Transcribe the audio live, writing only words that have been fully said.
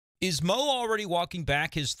Is Mo already walking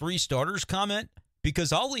back his three starters comment?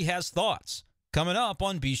 Because Oli has thoughts. Coming up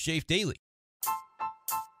on Be Safe Daily.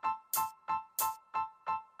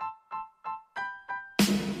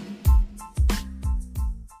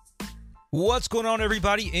 What's going on,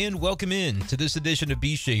 everybody, and welcome in to this edition of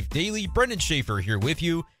Be Safe Daily. Brenden Schaeffer here with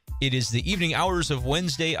you. It is the evening hours of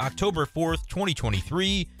Wednesday, October 4th,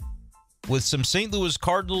 2023, with some St. Louis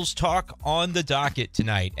Cardinals talk on the docket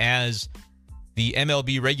tonight as the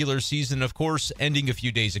MLB regular season, of course, ending a few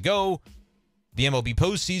days ago. The MLB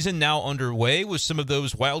postseason now underway with some of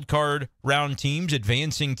those wild card round teams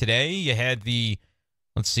advancing today. You had the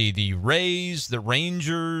Rays, the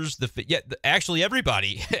Rangers, actually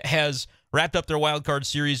everybody has wrapped up their wild card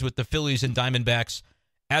series with the Phillies and Diamondbacks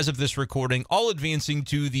as of this recording, all advancing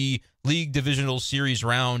to the League Divisional Series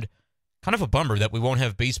round. Kind of a bummer that we won't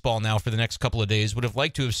have baseball now for the next couple of days. Would have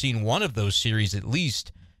liked to have seen one of those series at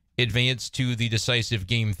least advance to the decisive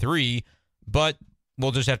Game 3, but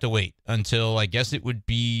we'll just have to wait until, I guess it would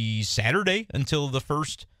be Saturday, until the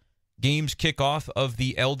first games kick off of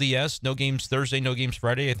the LDS. No games Thursday, no games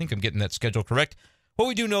Friday. I think I'm getting that schedule correct. What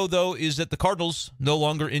we do know, though, is that the Cardinals no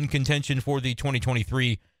longer in contention for the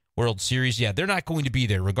 2023 World Series. Yeah, they're not going to be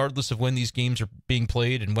there, regardless of when these games are being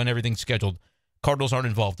played and when everything's scheduled. Cardinals aren't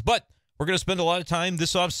involved. But we're going to spend a lot of time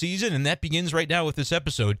this offseason, and that begins right now with this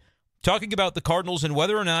episode, talking about the Cardinals and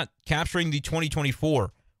whether or not capturing the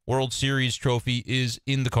 2024 World Series trophy is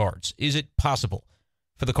in the cards. Is it possible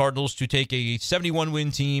for the Cardinals to take a 71-win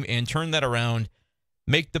team and turn that around,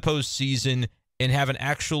 make the postseason, and have an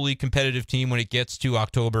actually competitive team when it gets to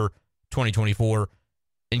October 2024?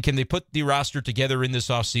 And can they put the roster together in this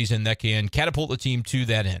offseason that can catapult the team to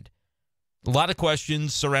that end? A lot of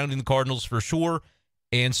questions surrounding the Cardinals for sure,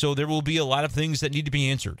 and so there will be a lot of things that need to be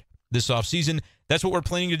answered this offseason. That's what we're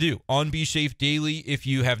planning to do on Be Safe Daily. If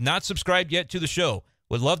you have not subscribed yet to the show,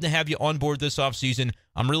 would love to have you on board this offseason.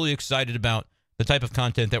 I'm really excited about the type of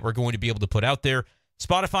content that we're going to be able to put out there.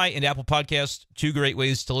 Spotify and Apple Podcasts, two great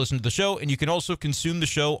ways to listen to the show, and you can also consume the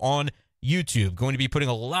show on YouTube. Going to be putting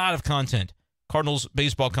a lot of content, Cardinals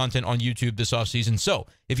baseball content, on YouTube this offseason. So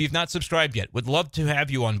if you've not subscribed yet, would love to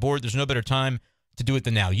have you on board. There's no better time to do it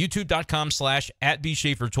than now.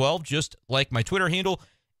 YouTube.com/@BSchaeffer12, just like my Twitter handle.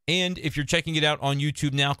 And if you're checking it out on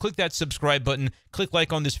YouTube now, click that subscribe button, click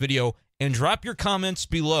like on this video, and drop your comments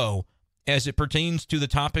below as it pertains to the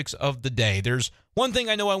topics of the day. There's one thing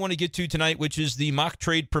I know I want to get to tonight, which is the mock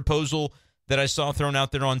trade proposal that I saw thrown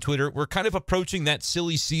out there on Twitter. We're kind of approaching that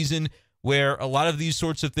silly season where a lot of these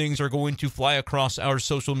sorts of things are going to fly across our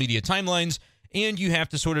social media timelines, and you have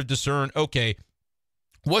to sort of discern, okay,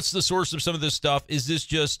 what's the source of some of this stuff? Is this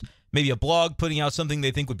just maybe a blog putting out something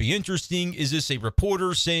they think would be interesting? Is this a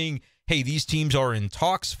reporter saying, hey, these teams are in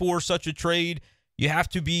talks for such a trade? You have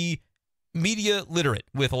to be media literate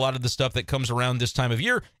with a lot of the stuff that comes around this time of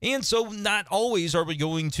year. And so not always are we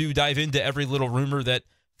going to dive into every little rumor that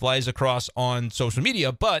flies across on social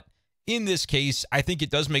media. But in this case, I think it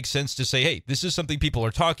does make sense to say, hey, this is something people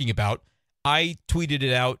are talking about. I tweeted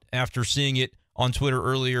it out after seeing it on Twitter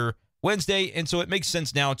earlier Wednesday, and so it makes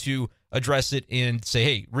sense now to address it and say,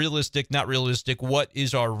 hey, realistic, not realistic, what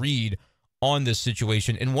is our read on this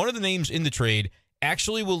situation? And one of the names in the trade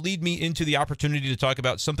actually will lead me into the opportunity to talk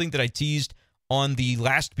about something that I teased on the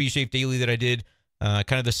last Be Safe Daily that I did,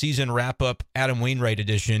 kind of the season wrap-up Adam Wainwright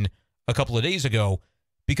edition a couple of days ago,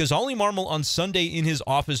 because Oli Marmol on Sunday in his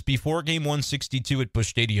office before Game 162 at Busch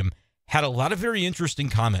Stadium had a lot of very interesting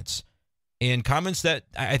comments, and comments that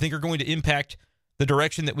I think are going to impact the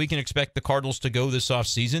direction that we can expect the Cardinals to go this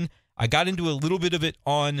offseason. I got into a little bit of it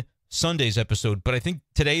on Sunday's episode, but I think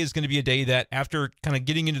today is going to be a day that, after kind of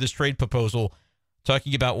getting into this trade proposal,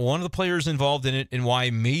 talking about one of the players involved in it and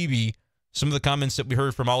why maybe some of the comments that we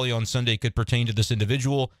heard from Oli on Sunday could pertain to this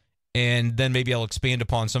individual, and then maybe I'll expand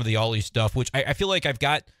upon some of the Oli stuff, which I feel like I've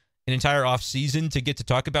got an entire offseason to get to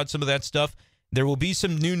talk about some of that stuff. There will be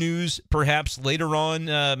some new news perhaps later on,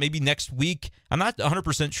 maybe next week. I'm not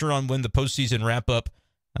 100% sure on when the postseason wrap-up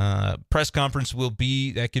press conference will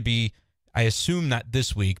be. That could be, I assume, not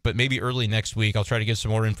this week, but maybe early next week. I'll try to get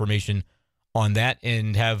some more information on that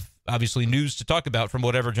and have, obviously, news to talk about from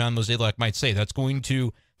whatever John Mozeliak might say. That's going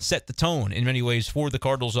to set the tone in many ways for the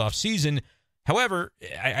Cardinals offseason. However,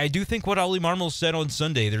 I do think what Oli Marmol said on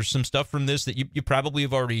Sunday, there's some stuff from this that you probably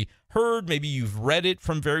have already heard. Maybe you've read it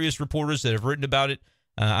from various reporters that have written about it.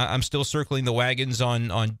 I'm still circling the wagons on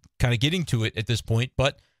kind of getting to it at this point,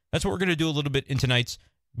 but that's what we're going to do a little bit in tonight's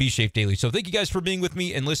Be Safe Daily. So thank you guys for being with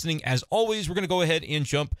me and listening. As always, we're going to go ahead and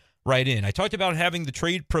jump right in. I talked about having the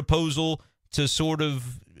trade proposal to sort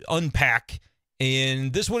of unpack,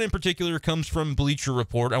 and this one in particular comes from Bleacher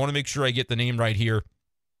Report. I want to make sure I get the name right here.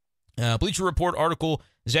 Bleacher Report article,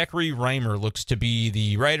 Zachary Reimer looks to be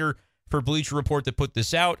the writer for Bleacher Report that put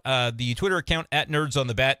this out. The Twitter account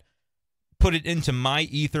 @NerdsOnTheBat put it into my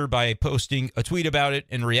ether by posting a tweet about it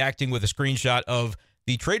and reacting with a screenshot of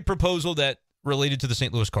the trade proposal that related to the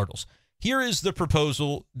St. Louis Cardinals. Here is the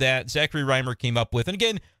proposal that Zachary Reimer came up with. And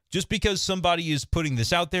again, just because somebody is putting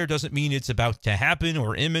this out there doesn't mean it's about to happen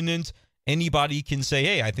or imminent. Anybody can say,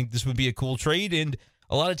 hey, I think this would be a cool trade. And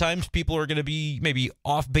a lot of times people are going to be maybe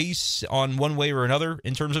off base on one way or another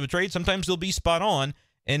in terms of a trade. Sometimes they'll be spot on.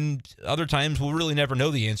 And other times we'll really never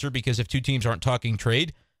know the answer, because if two teams aren't talking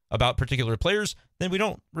trade about particular players, then we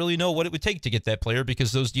don't really know what it would take to get that player,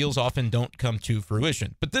 because those deals often don't come to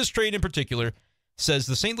fruition. But this trade in particular says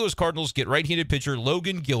the St. Louis Cardinals get right-handed pitcher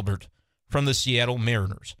Logan Gilbert from the Seattle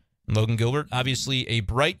Mariners. And Logan Gilbert, obviously a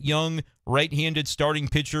bright, young, right-handed starting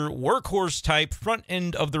pitcher, workhorse type, front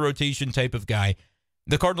end of the rotation type of guy.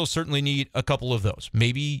 The Cardinals certainly need a couple of those,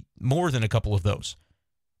 maybe more than a couple of those.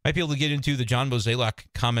 Might be able to get into the John Mozeliak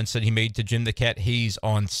comments that he made to Jim the Cat Hayes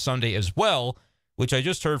on Sunday as well, which I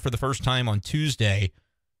just heard for the first time on Tuesday,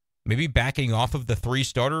 maybe backing off of the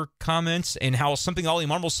three-starter comments, and how something Oli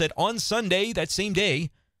Marmol said on Sunday, that same day,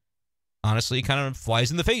 honestly kind of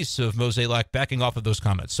flies in the face of Mozeliak backing off of those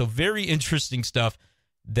comments. So very interesting stuff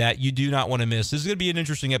that you do not want to miss. This is going to be an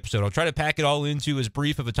interesting episode. I'll try to pack it all into as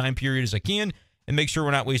brief of a time period as I can and make sure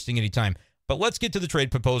we're not wasting any time. But let's get to the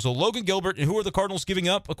trade proposal. Logan Gilbert, and who are the Cardinals giving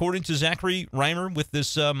up, according to Zachary Reimer, with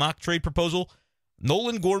this mock trade proposal?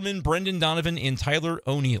 Nolan Gorman, Brendan Donovan, and Tyler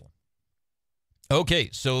O'Neill. Okay,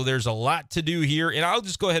 so there's a lot to do here, and I'll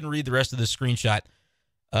just go ahead and read the rest of this screenshot,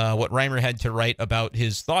 what Reimer had to write about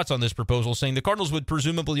his thoughts on this proposal, saying the Cardinals would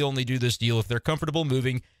presumably only do this deal if they're comfortable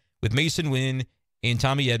moving with Mason Wynn and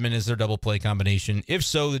Tommy Edman as their double play combination. If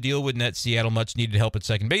so, the deal would net Seattle much needed help at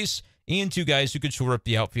second base and two guys who could shore up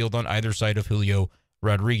the outfield on either side of Julio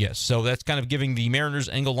Rodriguez. So that's kind of giving the Mariners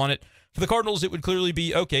angle on it. For the Cardinals, it would clearly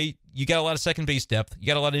be, okay, you got a lot of second base depth, you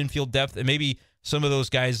got a lot of infield depth, and maybe some of those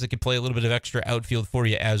guys that could play a little bit of extra outfield for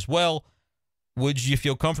you as well. Would you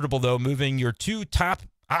feel comfortable, though, moving your two top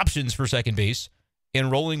options for second base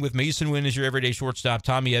and rolling with Mason Wynn as your everyday shortstop,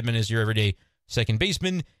 Tommy Edman as your everyday second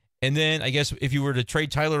baseman? And then I guess if you were to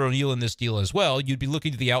trade Tyler O'Neill in this deal as well, you'd be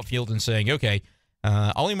looking to the outfield and saying, okay,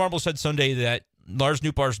 Oli Marmol said Sunday that Lars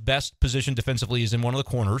Nootbaar's best position defensively is in one of the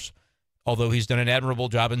corners, although he's done an admirable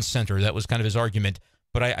job in center. That was kind of his argument.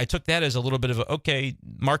 But I took that as a little bit of a, okay,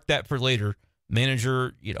 mark that for later.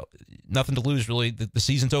 Manager, nothing to lose, really. The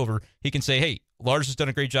season's over. He can say, hey, Lars has done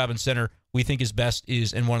a great job in center. We think his best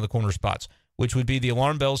is in one of the corner spots, which would be the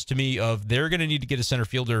alarm bells to me of they're going to need to get a center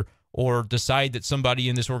fielder or decide that somebody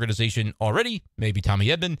in this organization already, maybe Tommy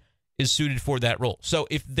Edman, is suited for that role. So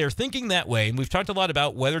if they're thinking that way, and we've talked a lot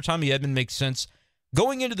about whether Tommy Edman makes sense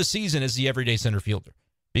going into the season as the everyday center fielder,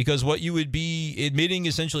 because what you would be admitting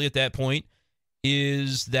essentially at that point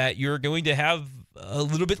is that you're going to have a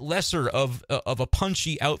little bit lesser of a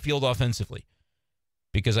punchy outfield offensively.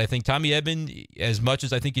 Because I think Tommy Edman, as much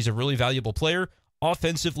as I think he's a really valuable player,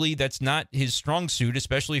 offensively, that's not his strong suit,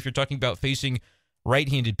 especially if you're talking about facing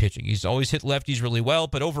right-handed pitching. He's always hit lefties really well,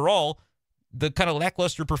 but overall, the kind of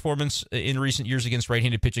lackluster performance in recent years against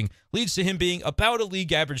right-handed pitching leads to him being about a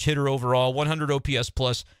league average hitter overall, 100 OPS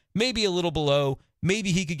plus, maybe a little below.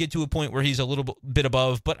 Maybe he could get to a point where he's a little bit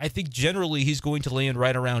above, but I think generally he's going to land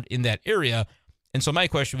right around in that area. And so my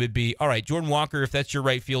question would be, all right, Jordan Walker, if that's your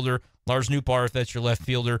right fielder, Lars Nootbaar, if that's your left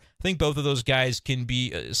fielder, I think both of those guys can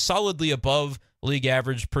be solidly above league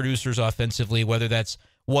average producers offensively, whether that's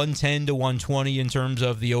 110 to 120 in terms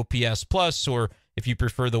of the OPS plus, or if you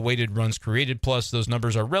prefer the weighted runs created plus. Those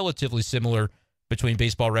numbers are relatively similar between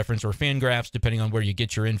Baseball Reference or Fangraphs, depending on where you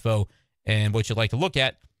get your info and what you like to look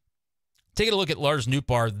at. Taking a look at Lars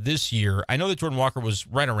Nootbaar this year, I know that Jordan Walker was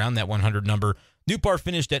right around that 100 number. Nootbaar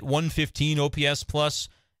finished at 115 OPS plus,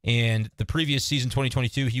 and the previous season,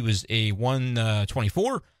 2022, he was a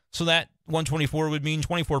 124. So that 124 would mean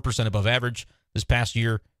 24% above average. This past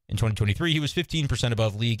year, in 2023, he was 15%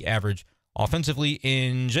 above league average offensively.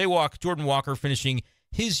 In Jaywalk, Jordan Walker finishing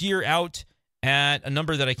his year out at a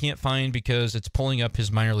number that I can't find because it's pulling up his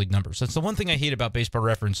minor league numbers. That's the one thing I hate about Baseball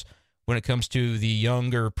Reference when it comes to the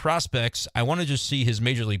younger prospects. I want to just see his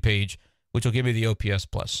major league page, which will give me the OPS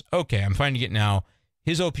plus. Okay, I'm finding it now.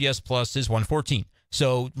 His OPS plus is 114.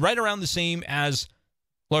 So right around the same as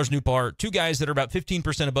Lars Nootbaar, two guys that are about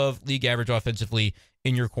 15% above league average offensively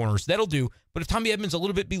in your corners. That'll do. But if Tommy Edman's a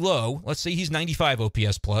little bit below, let's say he's 95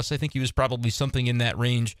 OPS plus, I think he was probably something in that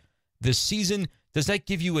range this season. Does that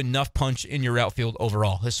give you enough punch in your outfield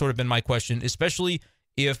overall? Has sort of been my question, especially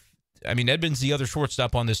if, Edman's the other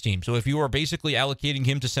shortstop on this team. So if you are basically allocating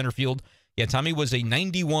him to center field, Yeah, Tommy was a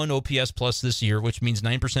 91 OPS plus this year, which means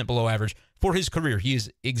 9% below average for his career. He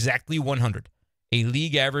is exactly 100, a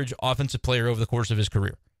league average offensive player over the course of his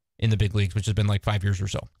career in the big leagues, which has been like 5 years or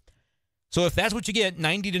so. So if that's what you get,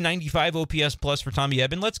 90 to 95 OPS plus for Tommy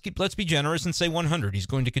Edman, let's be generous and say 100. He's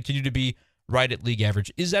going to continue to be right at league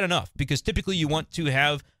average. Is that enough? Because typically you want to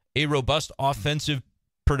have a robust offensive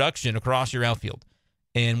production across your outfield.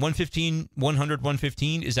 And 115, 100,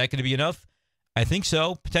 115, is that going to be enough? I think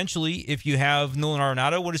so. Potentially, if you have Nolan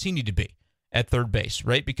Arenado, what does he need to be at third base,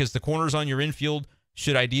 right? Because the corners on your infield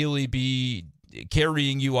should ideally be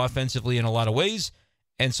carrying you offensively in a lot of ways.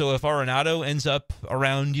 And so if Arenado ends up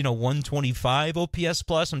around, 125 OPS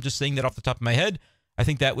plus, I'm just saying that off the top of my head, I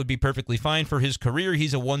think that would be perfectly fine. For his career,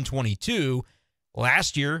 he's a 122.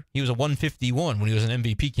 Last year, he was a 151 when he was an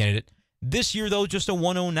MVP candidate. This year, though, just a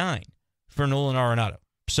 109 for Nolan Arenado.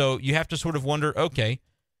 So you have to sort of wonder, okay,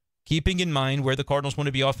 keeping in mind where the Cardinals want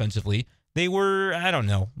to be offensively, they were, I don't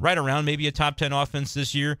know, right around maybe a top 10 offense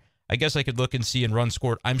this year. I guess I could look and see in runs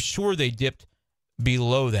scored. I'm sure they dipped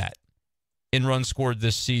below that in runs scored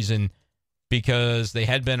this season because they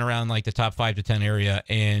had been around like the top 5 to 10 area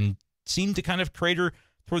and seemed to kind of crater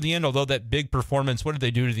toward the end, although that big performance, what did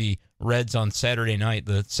they do to the Reds on Saturday night,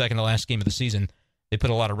 the second to last game of the season? They put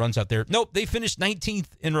a lot of runs out there. Nope, they finished 19th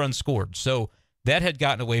in runs scored. So that had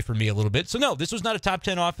gotten away from me a little bit. So no, this was not a top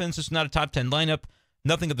 10 offense. This was not a top 10 lineup.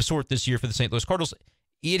 Nothing of the sort this year for the St. Louis Cardinals.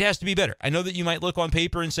 It has to be better. I know that you might look on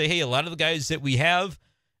paper and say, hey, a lot of the guys that we have,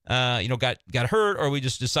 got hurt, or we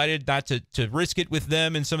just decided not to risk it with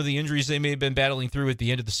them and some of the injuries they may have been battling through at the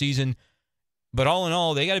end of the season. But all in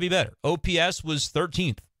all, they got to be better. OPS was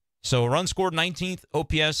 13th. So run scored 19th,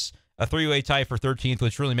 OPS a three-way tie for 13th,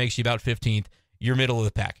 which really makes you about 15th. You're middle of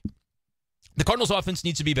the pack. The Cardinals offense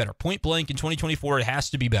needs to be better. Point blank in 2024, it has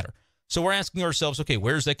to be better. So we're asking ourselves, okay,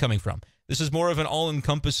 where's that coming from? This is more of an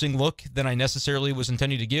all-encompassing look than I necessarily was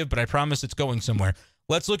intending to give, but I promise it's going somewhere.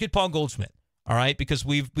 Let's look at Paul Goldschmidt, all right? Because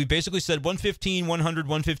we've basically said 115, 100,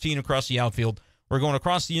 115 across the outfield. We're going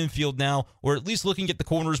across the infield now, or at least looking at the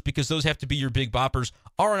corners because those have to be your big boppers.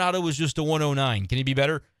 Arenado was just a 109. Can he be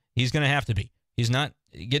better? He's going to have to be. He's not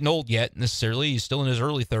getting old yet necessarily. He's still in his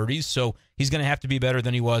early 30s, so he's going to have to be better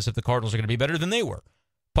than he was if the Cardinals are going to be better than they were.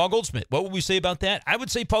 Paul Goldschmidt, what would we say about that? I would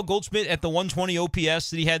say Paul Goldschmidt at the 120 OPS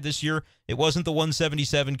that he had this year. It wasn't the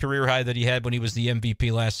 177 career high that he had when he was the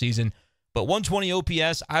MVP last season, but 120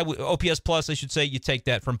 OPS, OPS plus, I should say, you take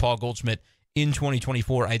that from Paul Goldschmidt in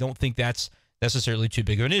 2024. I don't think that's necessarily too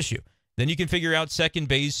big of an issue. Then you can figure out second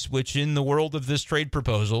base, which in the world of this trade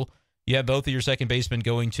proposal, you have both of your second basemen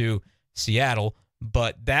going to Seattle,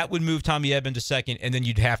 but that would move Tommy Edman to second, and then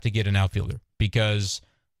you'd have to get an outfielder because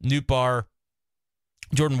Nootbaar,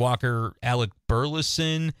 Jordan Walker, Alec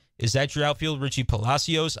Burleson, is that your outfield? Richie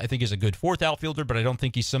Palacios, I think, is a good fourth outfielder, but I don't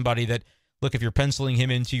think he's somebody that, look, if you're penciling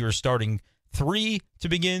him into your starting three to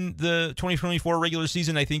begin the 2024 regular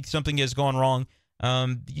season, I think something has gone wrong.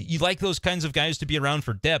 You like those kinds of guys to be around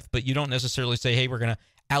for depth, but you don't necessarily say, hey, we're going to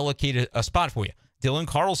allocate a spot for you. Dylan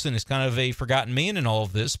Carlson is kind of a forgotten man in all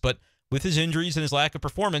of this, but with his injuries and his lack of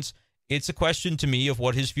performance, it's a question to me of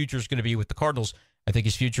what his future is going to be with the Cardinals. I think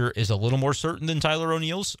his future is a little more certain than Tyler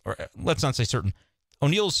O'Neill's, or let's not say certain.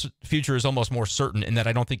 O'Neill's future is almost more certain in that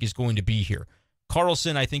I don't think he's going to be here.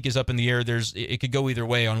 Carlson, I think, is up in the air. It could go either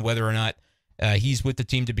way on whether or not he's with the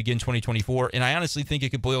team to begin 2024, and I honestly think it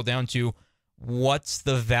could boil down to what's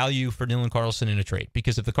the value for Dylan Carlson in a trade?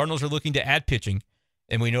 Because if the Cardinals are looking to add pitching,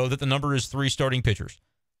 and we know that the number is 3 starting pitchers,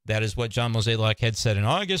 that is what John Mozeliak had said in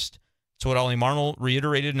August. It's what Oli Marmol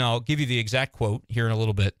reiterated, and I'll give you the exact quote here in a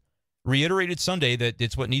little bit. Reiterated Sunday that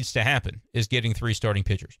it's what needs to happen is getting 3 starting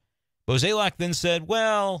pitchers. Mozeliak then said,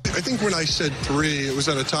 well, I think when I said 3, it was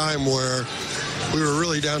at a time where we were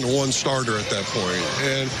really down to 1 starter at that point.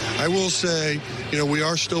 And I will say, we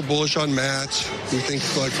are still bullish on Matt. We think,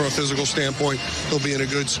 like, from a physical standpoint, he'll be in a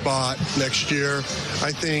good spot next year.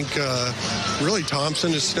 I think really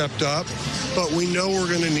Thompson has stepped up, but we know we're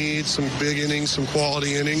going to need some big innings, some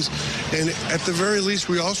quality innings. And at the very least,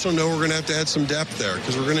 we also know we're going to have to add some depth there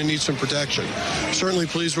because we're going to need some protection. Certainly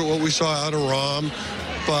pleased with what we saw out of Rom.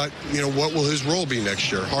 But, what will his role be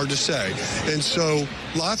next year? Hard to say. And so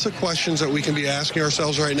lots of questions that we can be asking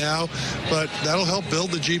ourselves right now, but that'll help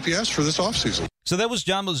build the GPS for this offseason. So that was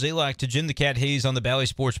John Mozeliak to Jim the Cat Hayes on the Bally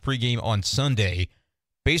Sports pregame on Sunday,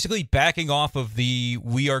 basically backing off of the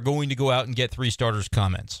we are going to go out and get 3 starters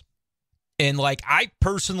comments. And, I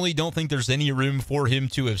personally don't think there's any room for him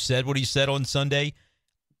to have said what he said on Sunday.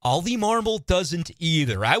 Oli Marmol doesn't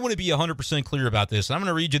either. I want to be 100% clear about this. I'm going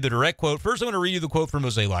to read you the direct quote. First, I'm going to read you the quote from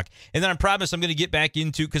Mozeliak, and then I promise I'm going to get back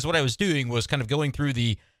into, because what I was doing was kind of going through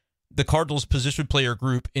the the Cardinals' position player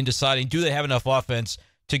group in deciding, do they have enough offense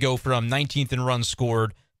to go from 19th in runs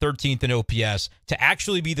scored, 13th in OPS, to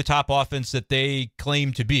actually be the top offense that they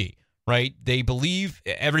claim to be, right? They believe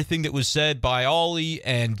everything that was said by Oli,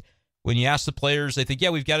 and when you ask the players, they think, yeah,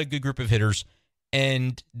 we've got a good group of hitters,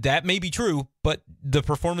 and that may be true, but the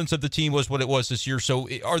performance of the team was what it was this year. So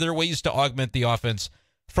are there ways to augment the offense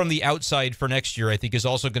from the outside for next year? I think is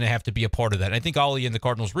also going to have to be a part of that. And I think Oli and the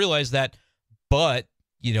Cardinals realize that, but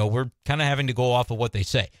we're kind of having to go off of what they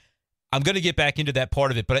say. I'm going to get back into that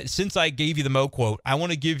part of it, but since I gave you the Mo quote, I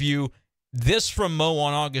want to give you this from Mo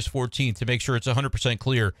on August 14th to make sure it's 100%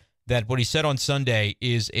 clear that what he said on Sunday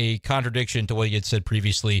is a contradiction to what he had said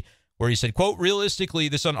previously, where he said, quote, realistically,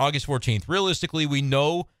 this on August 14th, realistically, we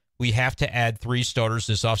know we have to add 3 starters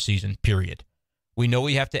this offseason, period. We know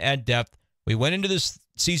we have to add depth. We went into this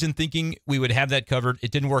season thinking we would have that covered.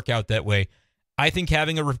 It didn't work out that way. I think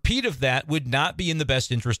having a repeat of that would not be in the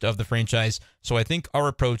best interest of the franchise, so I think our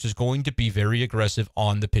approach is going to be very aggressive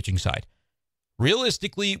on the pitching side.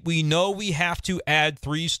 Realistically, we know we have to add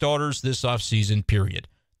 3 starters this offseason, period.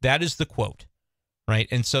 That is the quote, right?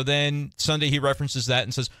 And so then Sunday he references that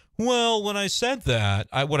and says, well, when I said that,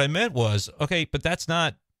 what I meant was, okay, but that's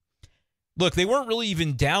not... Look, they weren't really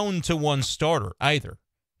even down to 1 starter either.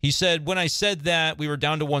 He said, when I said that, we were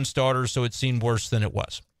down to 1 starter, so it seemed worse than it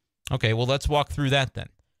was. Okay, well, let's walk through that then.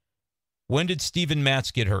 When did Steven Matz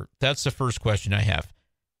get hurt? That's the first question I have.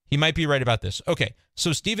 He might be right about this. Okay,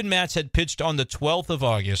 so Steven Matz had pitched on the 12th of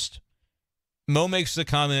August. Mo makes the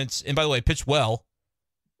comments, and by the way, pitched well.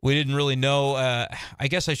 We didn't really know. I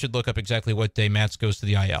guess I should look up exactly what day Matz goes to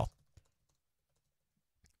the IL.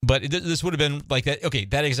 But this would have been like that. Okay,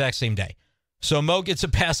 that exact same day. So Mo gets a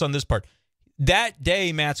pass on this part. That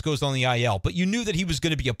day, Matz goes on the IL, but you knew that he was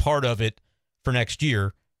going to be a part of it for next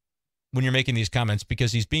year when you're making these comments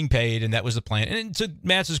because he's being paid, and that was the plan. And to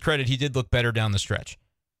Matz's credit, he did look better down the stretch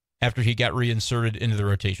after he got reinserted into the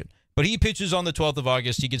rotation. But he pitches on the 12th of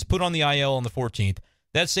August. He gets put on the IL on the 14th.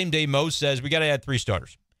 That same day, Mo says, we got to add 3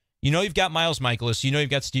 starters. You've got Miles Mikolas. You've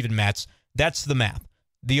got Steven Matz. That's the math.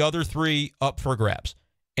 The other 3 up for grabs.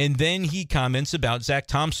 And then he comments about Zach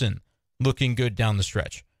Thompson looking good down the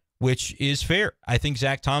stretch, which is fair. I think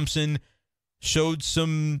Zach Thompson showed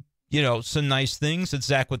some nice things. It's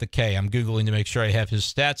Zach with a K. I'm Googling to make sure I have his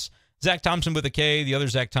stats. Zach Thompson with a K. The other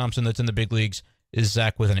Zach Thompson that's in the big leagues is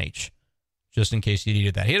Zach with an H, just in case you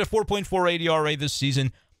needed that. He had a 4.48 ERA this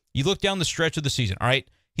season. You look down the stretch of the season, all right?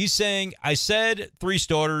 He's saying, I said 3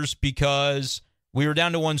 starters because we were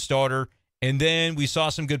down to 1 starter, and then we saw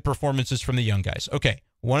some good performances from the young guys. Okay,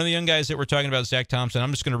 one of the young guys that we're talking about is Zach Thompson.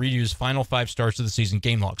 I'm just going to read you his final 5 starts of the season,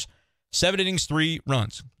 game logs. 7 innings, 3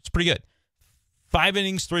 runs. It's pretty good. 5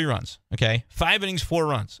 innings, 3 runs, okay? 5 innings, 4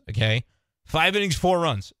 runs, okay? 5 innings, 4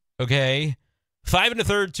 runs, okay? 5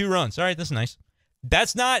 1/3, 2 runs. All right, that's nice.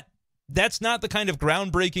 That's not the kind of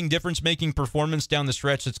groundbreaking, difference-making performance down the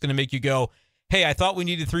stretch that's going to make you go, hey, I thought we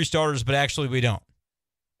needed 3 starters, but actually we don't.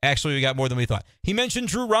 Actually, we got more than we thought. He mentioned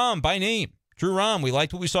Drew Rom by name. Drew Rom, we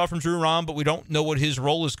liked what we saw from Drew Rom, but we don't know what his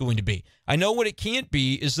role is going to be. I know what it can't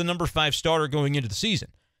be is the number 5 starter going into the season.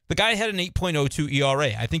 The guy had an 8.02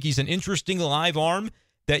 ERA. I think he's an interesting live arm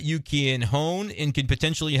that you can hone and can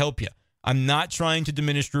potentially help you. I'm not trying to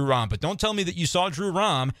diminish Drew Rom, but don't tell me that you saw Drew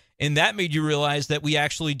Rom and that made you realize that we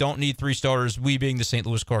actually don't need 3 starters, we being the St.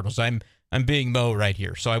 Louis Cardinals. I'm being Mo right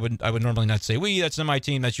here, so I would normally not say we. That's not my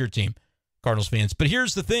team. That's your team, Cardinals fans. But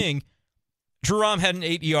here's the thing. Drew Rom had an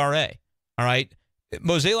 8 ERA, all right?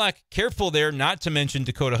 Mozeliak, careful there not to mention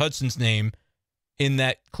Dakota Hudson's name in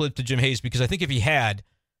that clip to Jim Hayes, because I think if he had,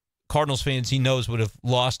 Cardinals fans he knows would have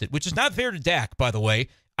lost it, which is not fair to Dak, by the way.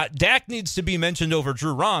 Dak needs to be mentioned over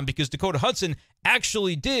Drew Rom because Dakota Hudson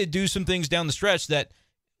actually did do some things down the stretch that,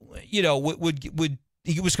 he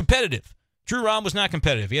was competitive. Drew Rom was not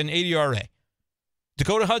competitive. He had an 8 ERA.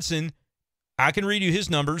 Dakota Hudson, I can read you his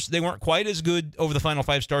numbers. They weren't quite as good over the final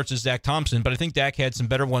 5 starts as Zach Thompson, but I think Dak had some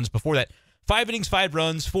better ones before that. 5 innings, 5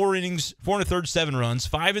 runs, 4 innings, 4 1/3, 7 runs,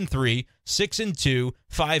 5 3, 6 2,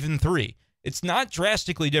 5 3. It's not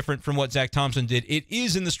drastically different from what Zach Thompson did. It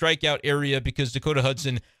is in the strikeout area because Dakota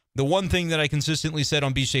Hudson, the one thing that I consistently said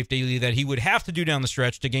on B-Shape Daily that he would have to do down the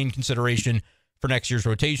stretch to gain consideration for next year's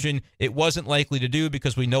rotation, it wasn't likely to do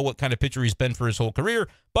because we know what kind of pitcher he's been for his whole career,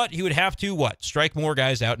 but he would have to, strike more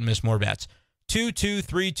guys out and miss more bats. 2-2,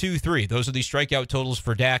 3-2, 3. Those are the strikeout totals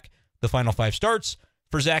for Dak, the final 5 starts.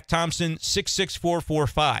 For Zach Thompson, 6-6, 4-4,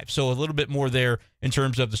 5. So a little bit more there in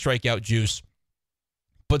terms of the strikeout juice.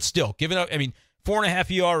 But still, giving up, 4.5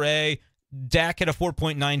 ERA. Dak had a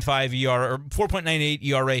 4.95 ERA, or 4.98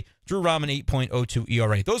 ERA. Drew Rom an 8.02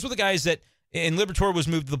 ERA. Those were the guys that, and Liberatore was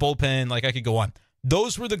moved to the bullpen. I could go on.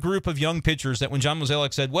 Those were the group of young pitchers that when John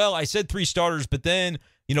Mozeliak said, well, I said 3 starters, but then,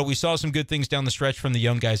 we saw some good things down the stretch from the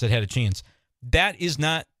young guys that had a chance. That is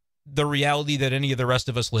not the reality that any of the rest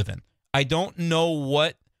of us live in. I don't know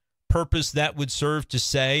what purpose that would serve to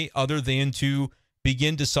say other than to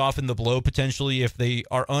begin to soften the blow potentially if they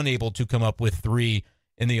are unable to come up with 3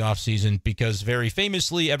 in the offseason, because very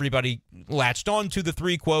famously everybody latched on to the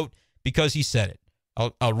 3 quote because he said it.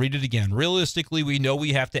 I'll read it again. Realistically, we know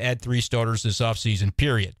we have to add 3 starters this offseason,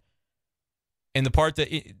 period. And the part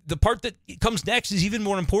that comes next is even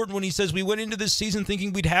more important when he says we went into this season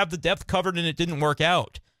thinking we'd have the depth covered and it didn't work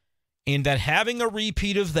out. And that having a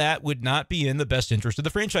repeat of that would not be in the best interest of the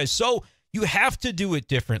franchise. So you have to do it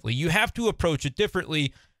differently. You have to approach it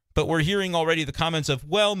differently. But we're hearing already the comments of,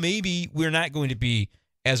 well, maybe we're not going to be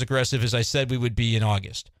as aggressive as I said we would be in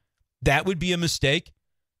August. That would be a mistake.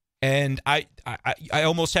 And I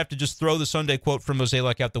almost have to just throw the Sunday quote from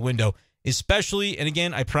Mozeliak out the window, especially, and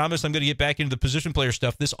again, I promise I'm going to get back into the position player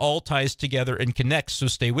stuff. This all ties together and connects, so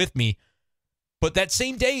stay with me. But that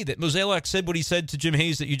same day that Mozeliak said what he said to Jim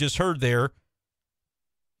Hayes that you just heard there,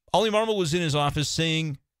 Oli Marmol was in his office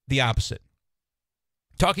saying the opposite.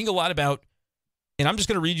 Talking a lot about, and I'm just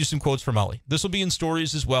going to read you some quotes from Oli. This will be in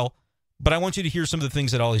stories as well, but I want you to hear some of the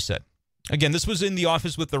things that Oli said. Again, this was in the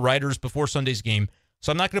office with the writers before Sunday's game,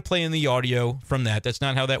 so I'm not going to play in the audio from that. That's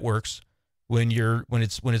not how that works when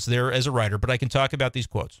it's there as a writer, but I can talk about these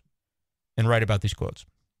quotes and write about these quotes.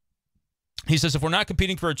 He says, if we're not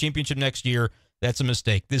competing for a championship next year, that's a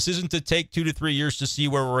mistake. This isn't to take 2 to 3 years to see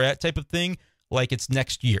where we're at type of thing, like it's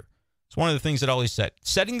next year. It's one of the things that Oli said.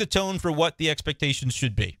 Setting the tone for what the expectations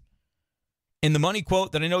should be. In the money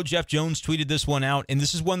quote that I know Jeff Jones tweeted this one out, and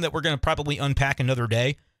this is one that we're going to probably unpack another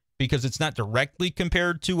day because it's not directly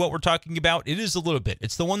compared to what we're talking about. It is a little bit.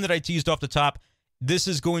 It's the one that I teased off the top. This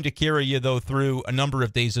is going to carry you, though, through a number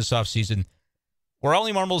of days this offseason, where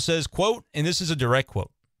Oli Marmol says, quote, and this is a direct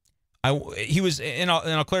quote. I'll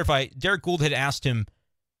clarify, Derek Gould had asked him,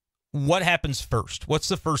 what happens first? What's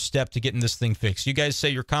the first step to getting this thing fixed? You guys say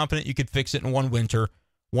you're confident you could fix it in one winter.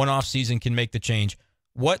 One offseason can make the change.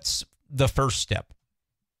 What's the first step?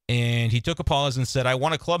 And he took a pause and said, I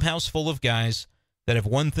want a clubhouse full of guys that have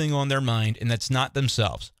one thing on their mind, and that's not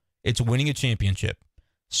themselves. It's winning a championship.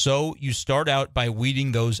 So you start out by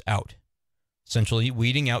weeding those out. Essentially,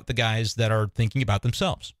 weeding out the guys that are thinking about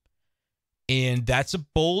themselves. And that's a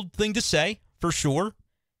bold thing to say, for sure.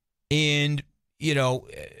 And,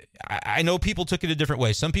 I know people took it a different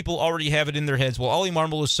way. Some people already have it in their heads. Well, Oli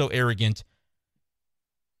Marmol is so arrogant,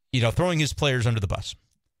 throwing his players under the bus.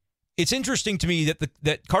 It's interesting to me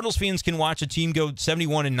that Cardinals fans can watch a team go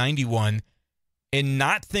 71-91 and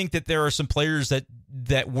not think that there are some players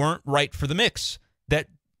that weren't right for the mix, that,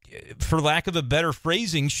 for lack of a better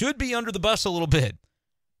phrasing, should be under the bus a little bit.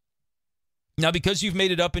 Now, because you've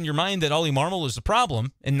made it up in your mind that Oli Marmol is the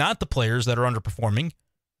problem and not the players that are underperforming,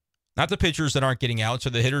 not the pitchers that aren't getting outs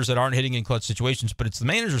or the hitters that aren't hitting in clutch situations, but it's the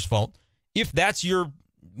manager's fault. If that's your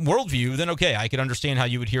worldview, then okay, I could understand how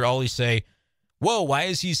you would hear Oli say, whoa, why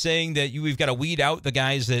is he saying that we've got to weed out the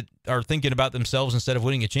guys that are thinking about themselves instead of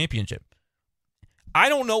winning a championship? I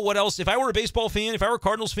don't know what else. If I were a baseball fan, if I were a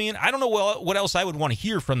Cardinals fan, I don't know what else I would want to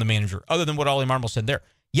hear from the manager other than what Oli Marmol said there.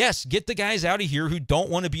 Yes, get the guys out of here who don't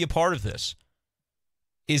want to be a part of this.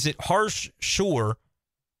 Is it harsh? Sure.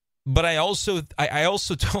 But I also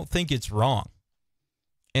don't think it's wrong.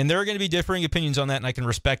 And there are going to be differing opinions on that, and I can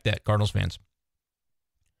respect that, Cardinals fans.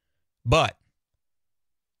 But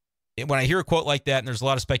when I hear a quote like that, and there's a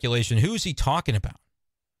lot of speculation, who is he talking about?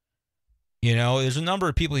 There's a number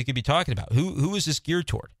of people he could be talking about. Who is this geared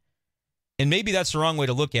toward? And maybe that's the wrong way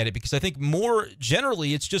to look at it, because I think more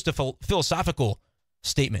generally it's just a philosophical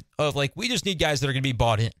statement of, like, we just need guys that are going to be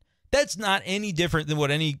bought in. That's not any different than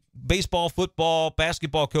what any baseball, football,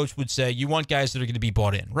 basketball coach would say. You want guys that are going to be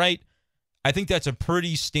bought in, right? I think that's a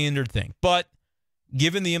pretty standard thing. But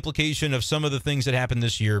given the implication of some of the things that happened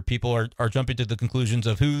this year, people are jumping to the conclusions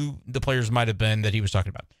of who the players might have been that he was talking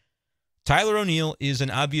about. Tyler O'Neill is an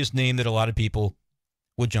obvious name that a lot of people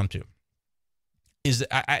would jump to.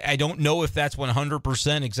 I don't know if that's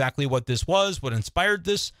 100% exactly what this was, what inspired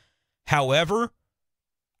this. However,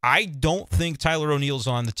 I don't think Tyler O'Neill's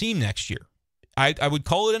on the team next year. I would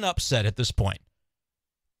call it an upset at this point.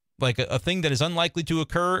 Like a thing that is unlikely to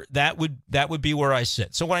occur, that would be where I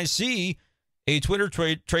sit. So when I see a Twitter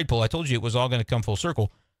trade poll, I told you it was all going to come full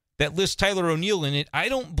circle, that lists Tyler O'Neill in it, I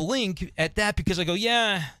don't blink at that because I go,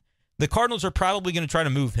 yeah, the Cardinals are probably going to try to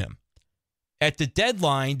move him. At the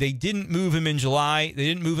deadline, they didn't move him in July. They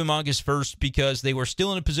didn't move him August 1st because they were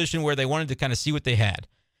still in a position where they wanted to kind of see what they had.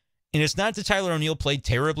 And it's not that Tyler O'Neill played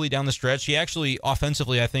terribly down the stretch. He actually,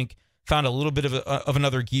 offensively, I think, found a little bit of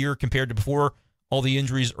another gear compared to before all the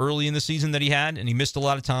injuries early in the season that he had, and he missed a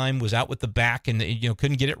lot of time, was out with the back, and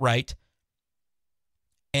couldn't get it right.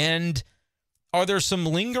 And are there some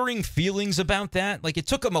lingering feelings about that? Like, it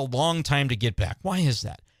took him a long time to get back. Why is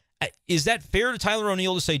that? Is that fair to Tyler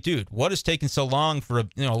O'Neill to say, dude, what is taking so long for a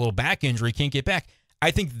little back injury, can't get back?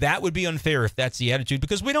 I think that would be unfair if that's the attitude,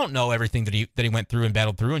 because we don't know everything that he went through and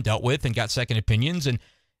battled through and dealt with and got second opinions. And,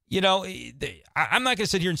 I'm not going to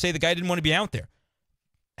sit here and say the guy didn't want to be out there.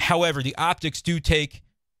 However, the optics do take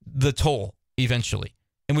the toll eventually.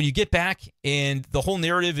 And when you get back and the whole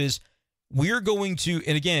narrative is we're going to,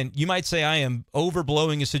 and again, you might say I am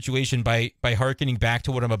overblowing a situation by hearkening back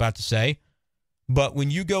to what I'm about to say. But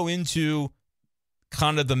when you go into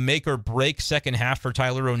kind of the make or break second half for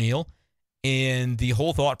Tyler O'Neill, and the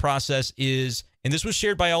whole thought process is, and this was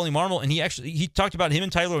shared by Oli Marmol, and he talked about him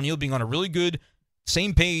and Tyler O'Neill being on a really good,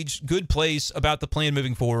 same page, good place about the plan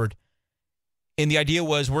moving forward. And the idea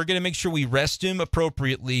was we're going to make sure we rest him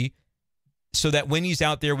appropriately so that when he's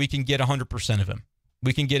out there, we can get 100% of him.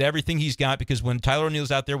 We can get everything he's got, because when Tyler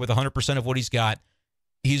O'Neill's out there with 100% of what he's got,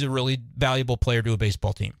 he's a really valuable player to a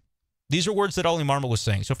baseball team. These are words that Oli Marmol was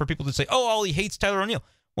saying. So for people to say, oh, Oli hates Tyler O'Neill,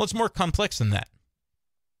 well, it's more complex than that.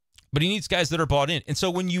 But he needs guys that are bought in. And so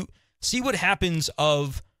when you see what happens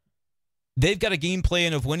of they've got a game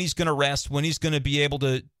plan of when he's going to rest, when he's going to be able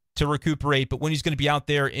to recuperate, but when he's going to be out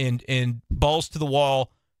there and balls to the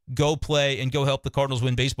wall, go play and go help the Cardinals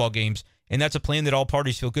win baseball games. And that's a plan that all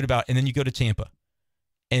parties feel good about. And then you go to Tampa.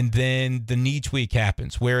 And then the knee tweak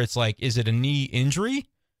happens where it's like, is it a knee injury?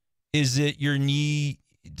 Is it your knee?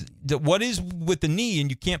 What is with the knee and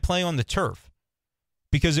you can't play on the turf?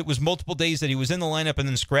 Because it was multiple days that he was in the lineup and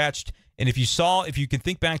then scratched. And if you can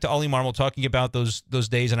think back to Oli Marmol talking about those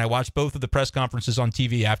days, and I watched both of the press conferences on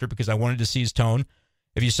TV after because I wanted to see his tone.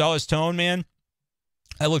 If you saw his tone, man,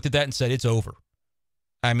 I looked at that and said, it's over.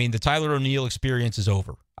 I mean, the Tyler O'Neill experience is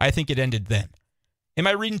over. I think it ended then. Am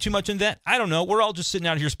I reading too much into that? I don't know. We're all just sitting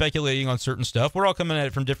out here speculating on certain stuff. We're all coming at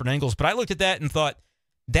it from different angles. But I looked at that and thought,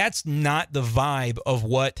 that's not the vibe of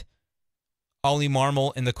what Oli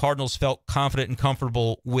Marmol and the Cardinals felt confident and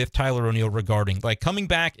comfortable with Tyler O'Neill regarding. Like coming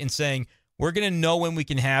back and saying, we're going to know when we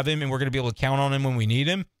can have him and we're going to be able to count on him when we need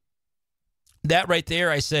him. That right there,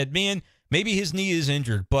 I said, man, maybe his knee is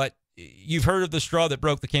injured, but you've heard of the straw that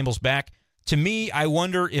broke the camel's back. To me, I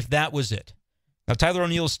wonder if that was it. Now, Tyler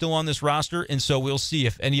O'Neill is still on this roster, and so we'll see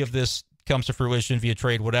if any of this comes to fruition via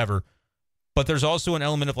trade, whatever. But there's also an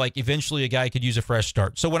element of, like, eventually a guy could use a fresh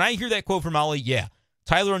start. So when I hear that quote from Oli, yeah,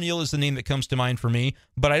 Tyler O'Neill is the name that comes to mind for me,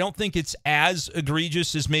 but I don't think it's as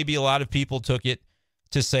egregious as maybe a lot of people took it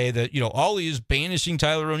to say that, Oli is banishing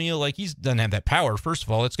Tyler O'Neill. Like, he doesn't have that power. First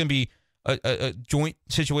of all, it's going to be a joint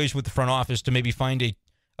situation with the front office to maybe find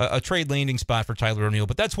a trade landing spot for Tyler O'Neill.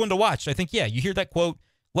 But that's one to watch. I think, yeah, you hear that quote,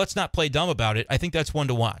 let's not play dumb about it. I think that's one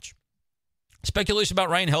to watch. Speculation about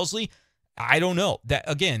Ryan Helsley, I don't know. That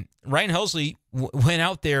again, Ryan Helsley went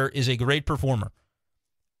out there is a great performer.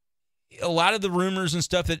 A lot of the rumors and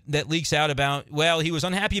stuff that leaks out about, well, he was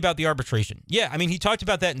unhappy about the arbitration. Yeah, I mean, he talked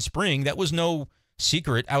about that in spring. That was no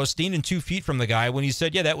secret. I was standing 2 feet from the guy when he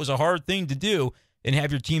said, yeah, that was a hard thing to do and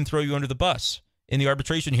have your team throw you under the bus in the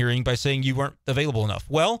arbitration hearing by saying you weren't available enough.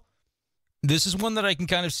 Well, this is one that I can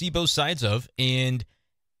kind of see both sides of, and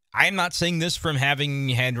I'm not saying this from having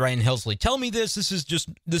had Ryan Helsley tell me this. This is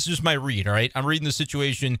just my read, all right? I'm reading the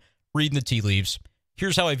situation, reading the tea leaves.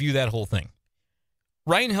 Here's how I view that whole thing.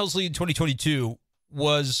 Ryan Helsley in 2022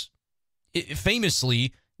 was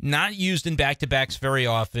famously not used in back-to-backs very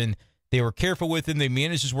often. They were careful with him. They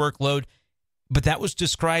managed his workload. But that was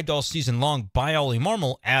described all season long by Oli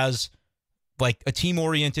Marmol as like a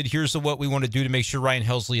team-oriented, here's what we want to do to make sure Ryan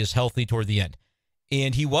Helsley is healthy toward the end.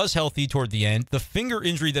 And he was healthy toward the end. The finger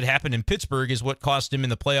injury that happened in Pittsburgh is what cost him in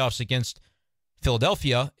the playoffs against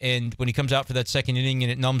Philadelphia. And when he comes out for that second inning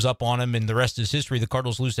and it numbs up on him and the rest is history, the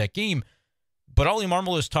Cardinals lose that game. But Oli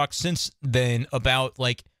Marmol has talked since then about,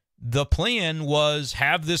 like, the plan was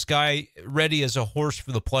have this guy ready as a horse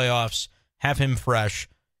for the playoffs, have him fresh.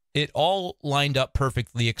 It all lined up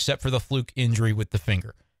perfectly except for the fluke injury with the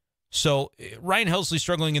finger. So Ryan Helsley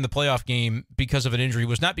struggling in the playoff game because of an injury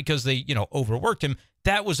was not because they, overworked him.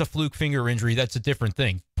 That was a fluke finger injury. That's a different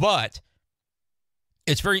thing. But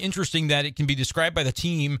it's very interesting that it can be described by the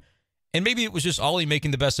team, and maybe it was just Oli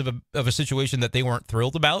making the best of a situation that they weren't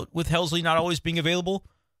thrilled about with Helsley not always being available.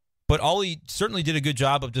 But Oli certainly did a good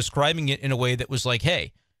job of describing it in a way that was like,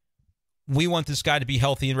 hey, we want this guy to be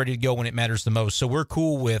healthy and ready to go when it matters the most. So we're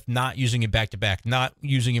cool with not using him back-to-back, not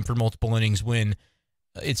using him for multiple innings when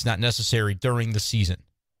it's not necessary during the season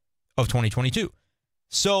of 2022.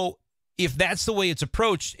 So if that's the way it's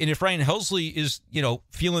approached, and if Ryan Helsley is,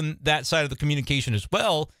 feeling that side of the communication as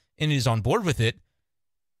well and is on board with it,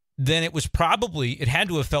 then it had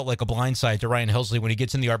to have felt like a blindside to Ryan Helsley when he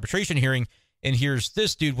gets in the arbitration hearing and hears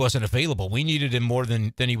this dude wasn't available. We needed him more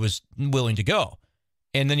than he was willing to go.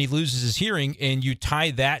 And then he loses his hearing, and you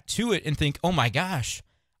tie that to it and think, oh my gosh,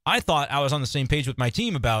 I thought I was on the same page with my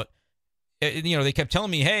team about, they kept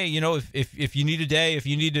telling me, hey, if you need a day, if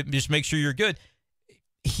you need to just make sure you're good.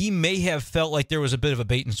 He may have felt like there was a bit of a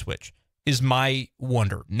bait and switch, is my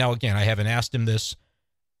wonder. Now, again, I haven't asked him this.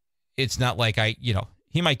 It's not like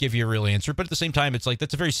he might give you a real answer, but at the same time, it's like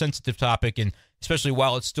that's a very sensitive topic, and especially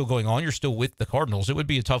while it's still going on, you're still with the Cardinals. It would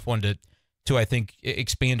be a tough one to I think,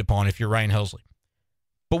 expand upon if you're Ryan Helsley.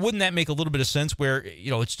 But wouldn't that make a little bit of sense where,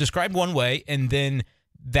 it's described one way, and then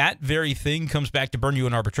that very thing comes back to burn you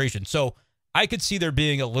in arbitration? So I could see there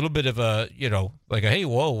being a little bit of a, hey,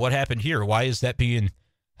 whoa, what happened here? Why is that being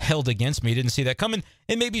held against me? Didn't see that coming,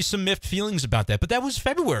 and maybe some miffed feelings about that. But that was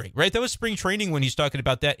February, right? That was spring training when he's talking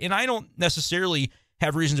about that. And I don't necessarily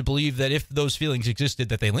have reason to believe that if those feelings existed,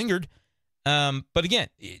 that they lingered. But again,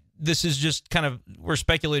 this is just kind of, we're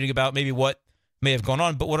speculating about maybe what may have gone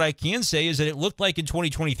on. But what I can say is that it looked like in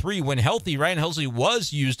 2023, when healthy, Ryan Helsley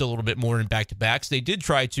was used a little bit more in back-to-backs. They did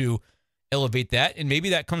try to elevate that, and maybe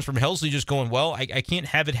that comes from Helsley just going, well, I can't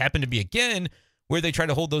have it happen to me again, where they try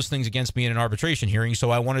to hold those things against me in an arbitration hearing, so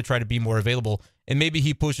I want to try to be more available, and maybe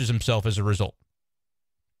he pushes himself as a result.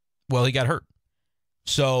 Well, he got hurt.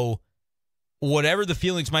 So whatever the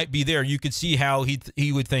feelings might be there, you could see how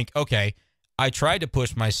he would think, okay, I tried to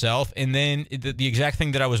push myself, and then the exact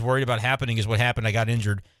thing that I was worried about happening is what happened. I got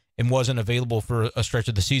injured and wasn't available for a stretch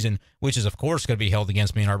of the season, which is, of course, going to be held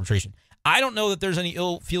against me in arbitration. I don't know that there's any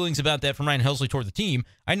ill feelings about that from Ryan Helsley toward the team.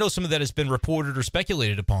 I know some of that has been reported or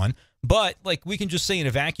speculated upon, but we can just say in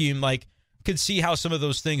a vacuum, could see how some of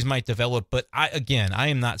those things might develop. But I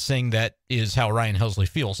am not saying that is how Ryan Helsley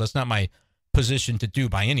feels. That's not my position to do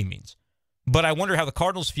by any means. But I wonder how the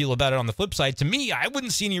Cardinals feel about it on the flip side. To me, I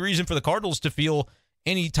wouldn't see any reason for the Cardinals to feel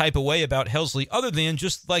any type of way about Helsley other than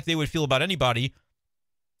just like they would feel about anybody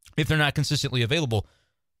if they're not consistently available.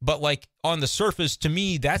 But on the surface, to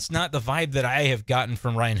me, that's not the vibe that I have gotten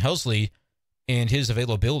from Ryan Helsley and his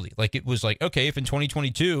availability. It was okay, if in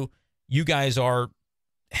 2022 you guys are,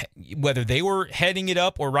 whether they were heading it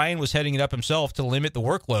up or Ryan was heading it up himself to limit the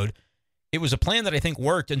workload, it was a plan that I think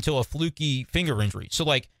worked until a fluky finger injury.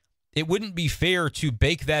 So it wouldn't be fair to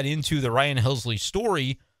bake that into the Ryan Helsley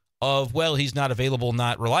story of, well, he's not available,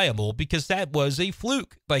 not reliable, because that was a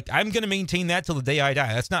fluke. I'm going to maintain that till the day I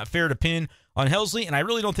die. That's not fair to pin on Helsley, and I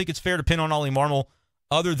really don't think it's fair to pin on Oli Marmol,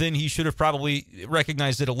 other than he should have probably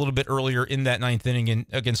recognized it a little bit earlier in that ninth inning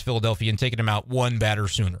against Philadelphia and taken him out one batter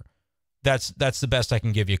sooner. That's the best I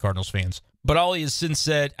can give you, Cardinals fans. But Oli has since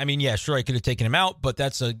said, yeah, sure, I could have taken him out, but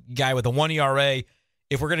that's a guy with a 1 ERA.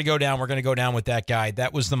 If we're going to go down, we're going to go down with that guy.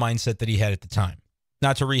 That was the mindset that he had at the time.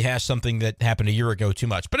 Not to rehash something that happened a year ago too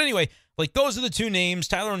much. But anyway, those are the two names,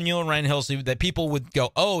 Tyler O'Neill and Ryan Helsley, that people would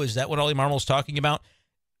go, oh, is that what Oli Marmol's talking about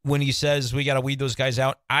when he says we got to weed those guys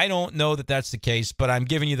out? I don't know that that's the case, but I'm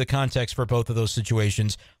giving you the context for both of those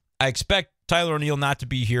situations. I expect Tyler O'Neill not to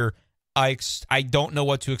be here. I don't know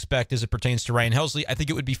what to expect as it pertains to Ryan Helsley. I think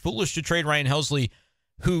it would be foolish to trade Ryan Helsley,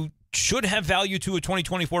 who should have value to a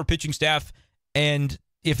 2024 pitching staff, and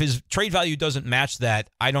if his trade value doesn't match that,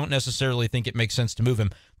 I don't necessarily think it makes sense to move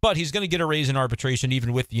him. But he's going to get a raise in arbitration,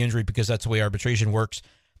 even with the injury, because that's the way arbitration works.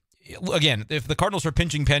 Again, if the Cardinals are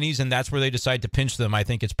pinching pennies and that's where they decide to pinch them, I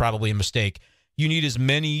think it's probably a mistake. You need as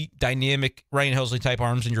many dynamic Ryan Helsley-type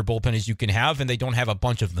arms in your bullpen as you can have, and they don't have a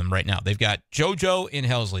bunch of them right now. They've got JoJo and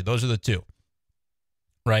Helsley. Those are the two,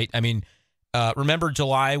 right? Remember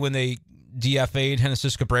July when they DFA'd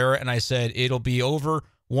Genesis Cabrera, and I said it'll be over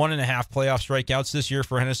 1.5 playoff strikeouts this year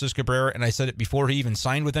for Genesis Cabrera, and I said it before he even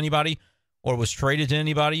signed with anybody or was traded to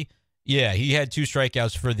anybody. Yeah, he had 2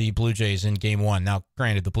 strikeouts for the Blue Jays in Game 1. Now,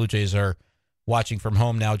 granted, the Blue Jays are watching from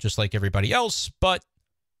home now just like everybody else, but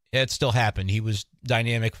it still happened. He was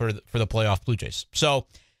dynamic for the playoff Blue Jays. So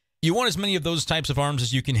you want as many of those types of arms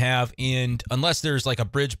as you can have, and unless there's a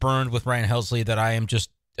bridge burned with Ryan Helsley that I am just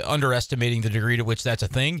underestimating the degree to which that's a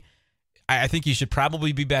thing, I think he should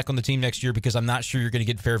probably be back on the team next year, because I'm not sure you're going to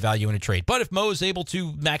get fair value in a trade. But if Mo is able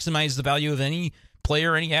to maximize the value of any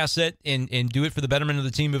player, any asset, and do it for the betterment of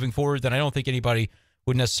the team moving forward, then I don't think anybody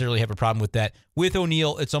would necessarily have a problem with that. With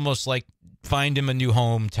O'Neill, it's almost like find him a new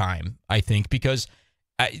home time, I think, because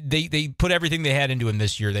they put everything they had into him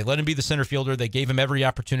this year. They let him be the center fielder. They gave him every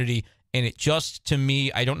opportunity, and it just, to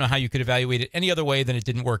me, I don't know how you could evaluate it any other way than it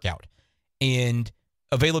didn't work out. And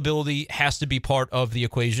availability has to be part of the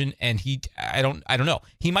equation, and I don't know.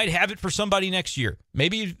 He might have it for somebody next year.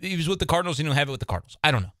 Maybe he was with the Cardinals, he don't have it with the Cardinals.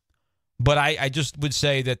 I don't know. But I just would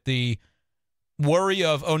say that the worry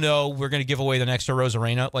of, oh no, we're going to give away the next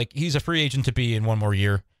Rosarena, like he's a free agent to be in one more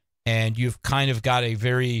year, and you've kind of got a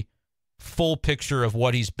very full picture of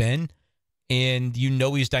what he's been, and you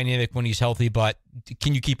know he's dynamic when he's healthy, but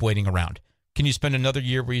can you keep waiting around? Can you spend another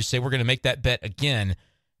year where you say we're going to make that bet again?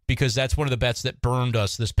 Because that's one of the bets that burned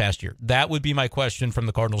us this past year. That would be my question from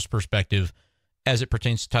the Cardinals' perspective as it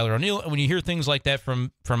pertains to Tyler O'Neill. And when you hear things like that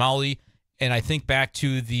from Oli, and I think back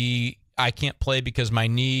to the I can't play because my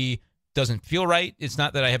knee doesn't feel right. It's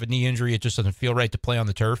not that I have a knee injury. It just doesn't feel right to play on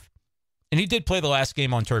the turf. And he did play the last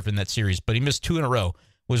game on turf in that series, but he missed 2 in a row,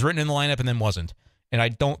 was written in the lineup and then wasn't. And I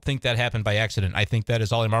don't think that happened by accident. I think that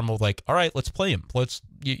is Oli Marmol like, all right, let's play him.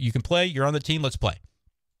 You can play. You're on the team. Let's play.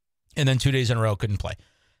 And then 2 days in a row, couldn't play.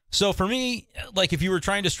 So for me, like if you were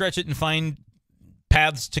trying to stretch it and find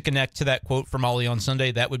paths to connect to that quote from Oli on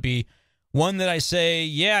Sunday, that would be one that I say,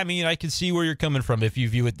 yeah, I mean, I can see where you're coming from if you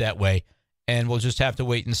view it that way. And we'll just have to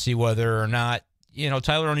wait and see whether or not,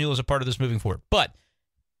 Tyler O'Neill is a part of this moving forward. But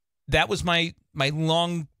that was my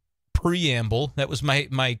long preamble. That was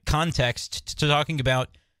my context to talking about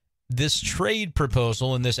this trade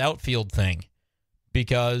proposal and this outfield thing.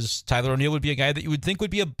 Because Tyler O'Neill would be a guy that you would think would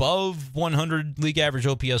be above 100 league average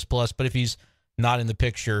OPS plus, but if he's not in the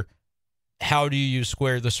picture, how do you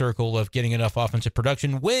square the circle of getting enough offensive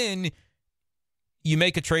production when you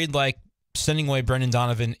make a trade like sending away Brendan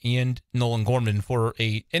Donovan and Nolan Gorman for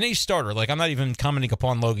a starter? Like, I'm not even commenting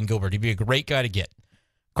upon Logan Gilbert. He'd be a great guy to get.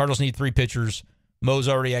 Cardinals need 3 pitchers. Mo's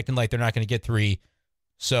already acting like they're not going to get 3.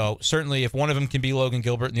 So certainly if one of them can be Logan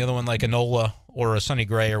Gilbert and the other one like a Nola or a Sonny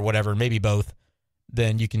Gray or whatever, maybe both,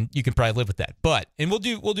 then you can probably live with that. But we'll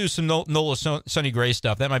do some Nola Sonny Gray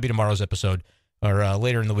stuff. That might be tomorrow's episode or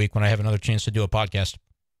later in the week when I have another chance to do a podcast.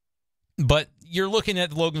 But you're looking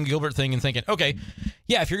at the Logan Gilbert thing and thinking, okay,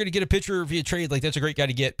 yeah, if you're going to get a pitcher via trade, like that's a great guy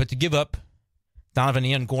to get. But to give up Donovan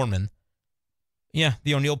and Gorman, yeah,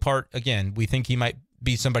 the O'Neill part, again, we think he might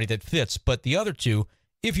be somebody that fits. But the other two,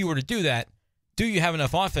 if you were to do that, do you have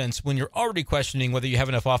enough offense when you're already questioning whether you have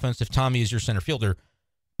enough offense if Tommy is your center fielder?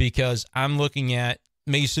 Because I'm looking at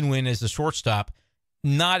Mason Wynn as the shortstop,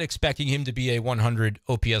 not expecting him to be a 100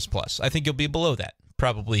 OPS plus. I think he'll be below that,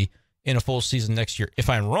 probably in a full season next year. If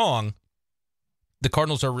I'm wrong, the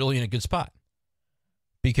Cardinals are really in a good spot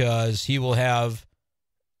because he will have,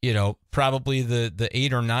 probably the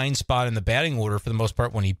 8 or 9 spot in the batting order for the most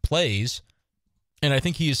part when he plays. And I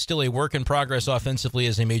think he is still a work in progress offensively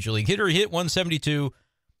as a major league hitter. He hit 172,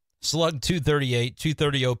 slugged 238,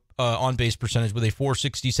 230 on-base percentage with a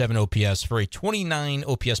 467 OPS for a 29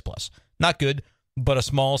 OPS plus. Not good, but a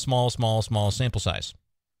small sample size.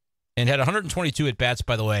 And had 122 at-bats,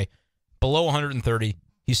 by the way, below 130.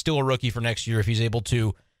 He's still a rookie for next year if he's able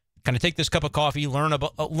to kind of take this cup of coffee, learn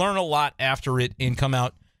a lot after it, and come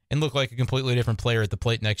out and look like a completely different player at the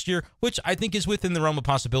plate next year, which I think is within the realm of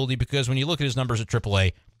possibility because when you look at his numbers at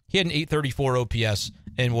AAA, he had an 834 OPS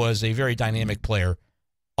and was a very dynamic player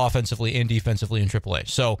offensively and defensively in AAA.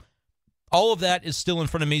 So all of that is still in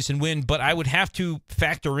front of Mason Wynn, but I would have to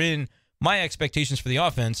factor in my expectations for the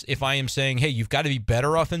offense if I am saying, hey, you've got to be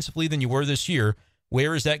better offensively than you were this year.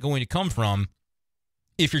 Where is that going to come from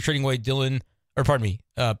if you're trading away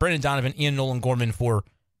Brendan Donovan and Nolan Gorman for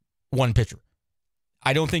one pitcher?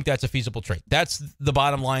 I don't think that's a feasible trade. That's the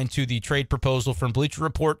bottom line to the trade proposal from Bleacher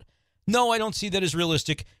Report. No, I don't see that as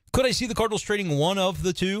realistic. Could I see the Cardinals trading one of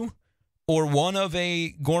the two or one of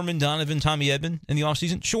a Gorman, Donovan, Tommy Edman in the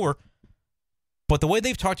offseason? Sure. But the way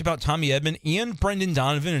they've talked about Tommy Edman and Brendan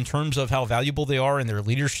Donovan in terms of how valuable they are in their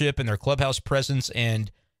leadership and their clubhouse presence and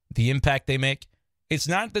the impact they make, it's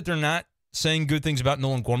not that they're not saying good things about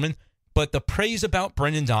Nolan Gorman, but the praise about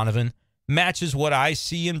Brendan Donovan matches what I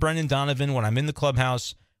see in Brendan Donovan when I'm in the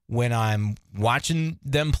clubhouse, when I'm watching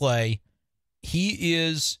them play. He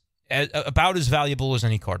is about as valuable as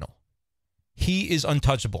any Cardinal. He is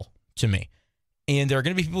untouchable to me. And there are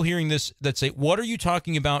going to be people hearing this that say, what are you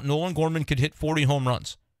talking about? Nolan Gorman could hit 40 home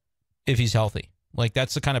runs if he's healthy. Like,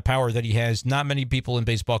 that's the kind of power that he has. Not many people in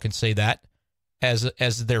baseball can say that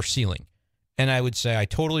as their ceiling. And I would say I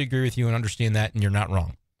totally agree with you and understand that, and you're not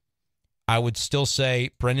wrong. I would still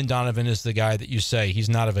say Brendan Donovan is the guy that you say he's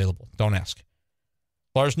not available. Don't ask.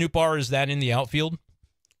 Lars Nootbaar is that in the outfield.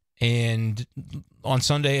 And on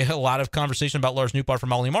Sunday, a lot of conversation about Lars Nootbaar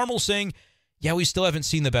from Oli Marmol saying, yeah, we still haven't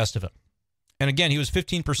seen the best of him. And again, he was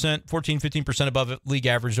 15% above league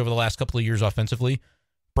average over the last couple of years offensively.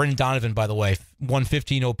 Brendan Donovan, by the way,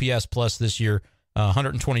 115 OPS plus this year,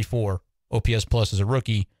 124 OPS plus as a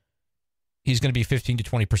rookie. he's going to be 15 to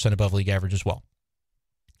 20% above league average as well.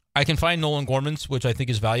 I can find Nolan Gorman's, which I think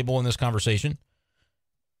is valuable in this conversation,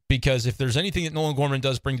 because if there's anything that Nolan Gorman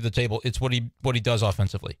does bring to the table, it's what he does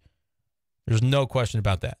offensively. There's no question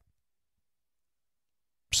about that.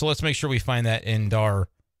 So let's make sure we find that and are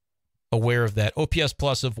aware of that. OPS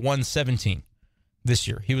plus of 117 this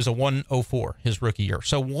year. He was a 104 his rookie year.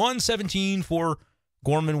 So 117 for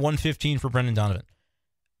Gorman, 115 for Brendan Donovan.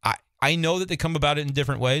 I know that they come about it in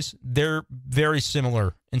different ways. They're very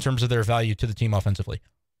similar in terms of their value to the team offensively.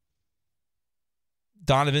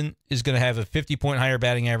 Donovan is going to have a 50-point higher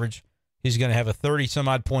batting average. He's going to have a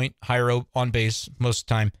 30-some-odd point higher on base most of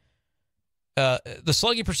the time. The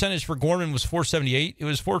slugging percentage for Gorman was 478. It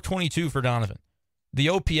was 422 for Donovan. The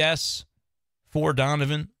OPS for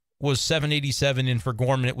Donovan was 787, and for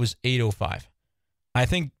Gorman it was 805. I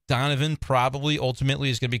think Donovan probably ultimately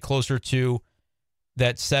is going to be closer to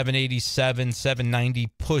that 787,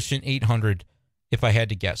 790, pushing 800 if I had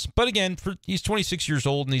to guess. But again, he's 26 years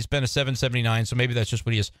old and he's been a 779, so maybe that's just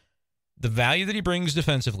what he is. The value that he brings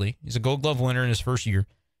defensively, he's a Gold Glove winner in his first year,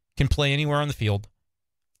 can play anywhere on the field,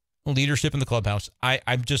 leadership in the clubhouse.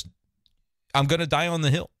 I'm going to die on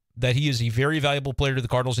the hill that he is a very valuable player to the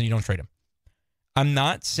Cardinals and you don't trade him. I'm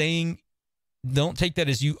not saying don't take that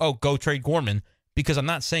as go trade Gorman, because I'm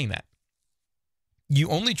not saying that. You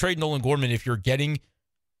only trade Nolan Gorman if you're getting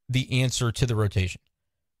the answer to the rotation.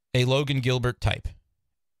 A Logan Gilbert type.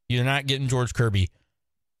 You're not getting George Kirby.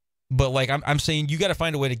 But like I'm saying, you got to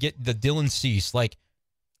find a way to get the Dylan Cease. Like,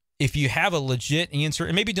 if you have a legit answer,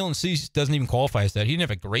 and maybe Dylan Cease doesn't even qualify as that. He didn't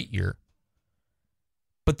have a great year.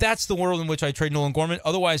 But that's the world in which I trade Nolan Gorman.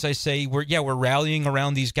 Otherwise, I say we're rallying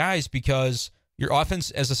around these guys because your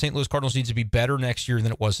offense as the St. Louis Cardinals needs to be better next year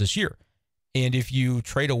than it was this year. And if you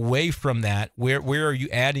trade away from that, where are you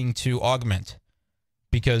adding to augment?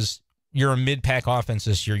 Because you're a mid-pack offense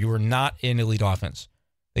this year. You were not an elite offense.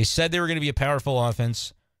 They said they were going to be a powerful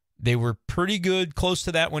offense. They were pretty good, close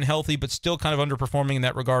to that when healthy, but still kind of underperforming in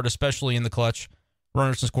that regard, especially in the clutch,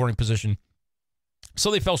 runners in scoring position.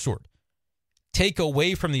 So they fell short. Take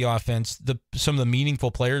away from the offense some of the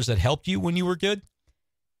meaningful players that helped you when you were good.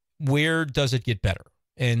 Where does it get better?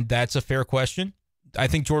 And that's a fair question. I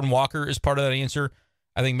think Jordan Walker is part of that answer.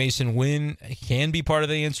 I think Mason Wynn can be part of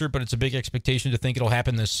the answer, but it's a big expectation to think it'll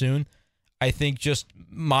happen this soon. I think just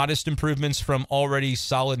modest improvements from already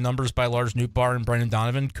solid numbers by Lars Nootbaar and Brendan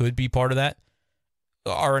Donovan could be part of that.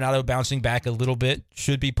 Arenado bouncing back a little bit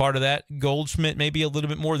should be part of that. Goldschmidt maybe a little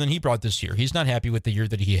bit more than he brought this year. He's not happy with the year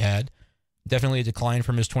that he had. Definitely a decline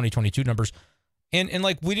from his 2022 numbers. And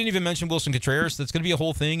like, we didn't even mention Wilson Contreras. That's going to be a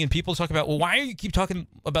whole thing. And people talk about, well, why do you keep talking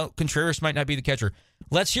about Contreras might not be the catcher?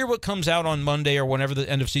 Let's hear what comes out on Monday or whenever the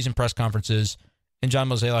end of season press conference is. And John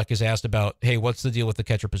Mozeliak is asked about, hey, what's the deal with the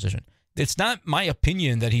catcher position? It's not my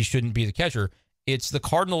opinion that he shouldn't be the catcher. It's the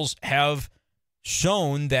Cardinals have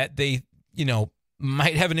shown that they,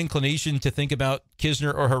 might have an inclination to think about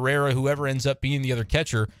Kisner or Herrera, whoever ends up being the other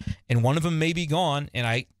catcher. And one of them may be gone. And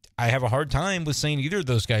I have a hard time with saying either of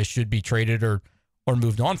those guys should be traded or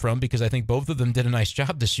moved on from, because I think both of them did a nice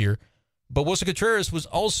job this year. But Wilson Contreras was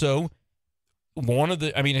also one of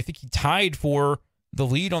the, I think he tied for the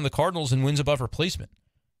lead on the Cardinals in wins above replacement.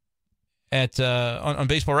 On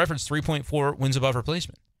Baseball Reference, 3.4 wins above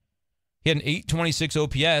replacement. He had an 826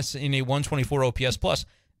 OPS in a 124 OPS plus.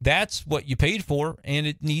 That's what you paid for, and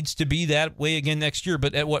it needs to be that way again next year,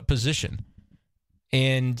 but at what position?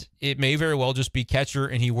 And it may very well just be catcher,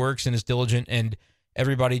 and he works and is diligent, and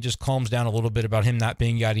everybody just calms down a little bit about him not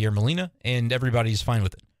being Yadier Molina, and everybody's fine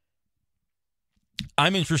with it.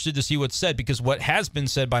 I'm interested to see what's said, because what has been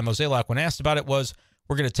said by Mozeliak when asked about it was,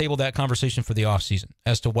 we're going to table that conversation for the offseason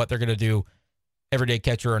as to what they're going to do, everyday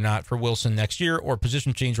catcher or not, for Wilson next year, or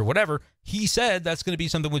position change or whatever. He said that's going to be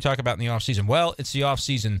something we talk about in the offseason. Well, it's the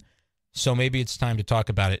offseason, so maybe it's time to talk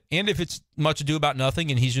about it. And if it's much ado about nothing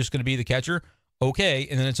and he's just going to be the catcher, okay.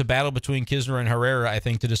 And then it's a battle between Kisner and Herrera, I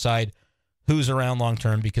think, to decide who's around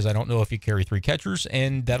long-term, because I don't know if you carry three catchers,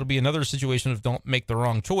 and that'll be another situation of don't make the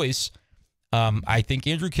wrong choice. I think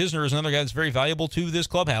Andrew Kisner is another guy that's very valuable to this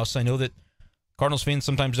clubhouse. I know that Cardinals fans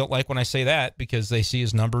sometimes don't like when I say that, because they see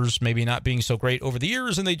his numbers maybe not being so great over the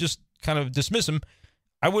years, and they just kind of dismiss him.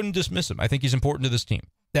 I wouldn't dismiss him. I think he's important to this team.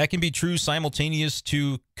 That can be true simultaneous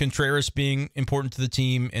to Contreras being important to the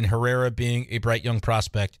team and Herrera being a bright young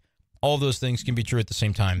prospect. All those things can be true at the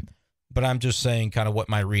same time. But I'm just saying kind of what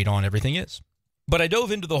my read on everything is. But I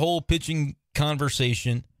dove into the whole pitching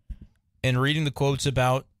conversation and reading the quotes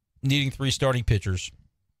about needing three starting pitchers.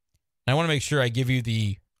 And I want to make sure I give you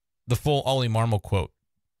the full Oli Marmol quote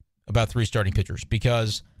about three starting pitchers,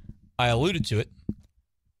 because I alluded to it.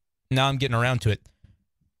 Now I'm getting around to it.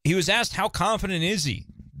 He was asked how confident is he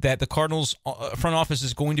that the Cardinals front office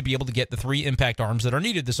is going to be able to get the 3 impact arms that are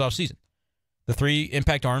needed this offseason. The 3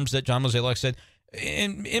 impact arms that John Mozeliak said,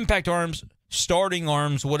 impact arms, starting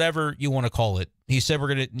arms, whatever you want to call it. He said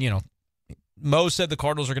we're going to, Mo said the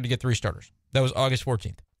Cardinals are going to get 3 starters. That was August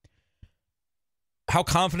 14th. How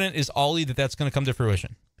confident is Oli that that's going to come to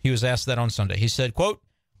fruition? He was asked that on Sunday. He said, quote,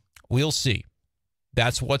 "We'll see.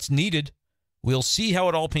 That's what's needed. We'll see how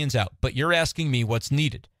it all pans out. But you're asking me what's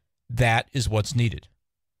needed. That is what's needed.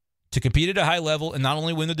 To compete at a high level and not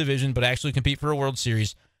only win the division, but actually compete for a World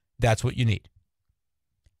Series, that's what you need."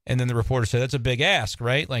 And then the reporter said, "That's a big ask,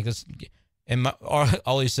 right?" Like this, and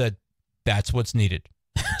Oli said, "That's what's needed."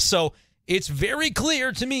 So it's very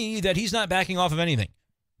clear to me that he's not backing off of anything.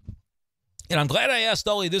 And I'm glad I asked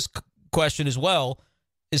Oli this question as well,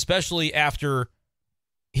 especially after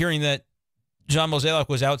hearing that John Mozeliak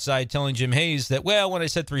was outside telling Jim Hayes that, well, when I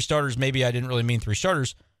said 3 starters, maybe I didn't really mean 3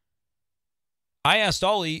 starters. I asked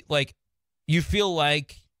Oli, like, you feel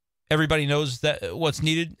like everybody knows that what's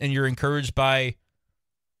needed and you're encouraged by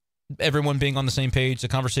everyone being on the same page, the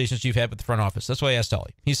conversations you've had with the front office. That's why I asked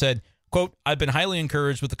Oli. He said, quote, "I've been highly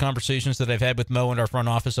encouraged with the conversations that I've had with Mo and our front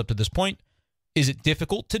office up to this point. Is it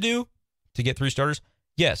difficult to do to get 3 starters?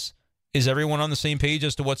 Yes. Is everyone on the same page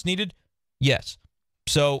as to what's needed? Yes."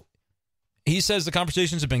 So he says the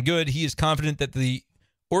conversations have been good. He is confident that the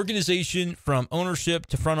organization, from ownership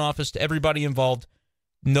to front office to everybody involved,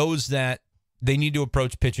 knows that they need to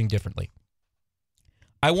approach pitching differently.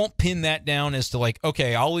 I won't pin that down as to like,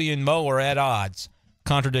 okay, Oli and Mo are at odds.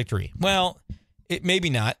 Contradictory. Well, it maybe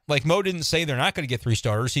not. Like, Mo didn't say they're not going to get 3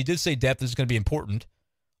 starters. He did say depth is going to be important.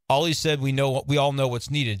 Oli said we all know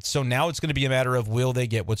what's needed. So now it's going to be a matter of, will they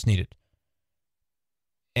get what's needed?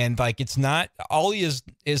 And like, it's not, Oli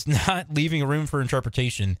is not leaving room for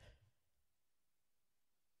interpretation.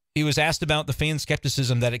 He was asked about the fan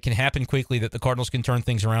skepticism that it can happen quickly, that the Cardinals can turn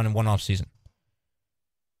things around in one offseason.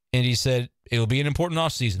 And he said, it'll be an important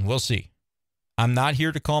offseason. We'll see. I'm not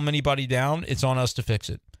here to calm anybody down. It's on us to fix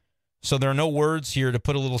it. So there are no words here to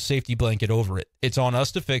put a little safety blanket over it. It's on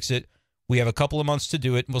us to fix it. We have a couple of months to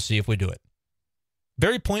do it, and we'll see if we do it.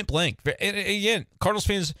 Very point blank. And again, Cardinals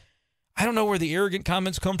fans, I don't know where the arrogant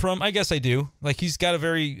comments come from. I guess I do. Like, he's got a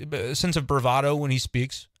very sense of bravado when he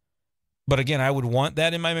speaks. But again, I would want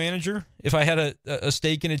that in my manager. If I had a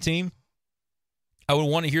stake in a team, I would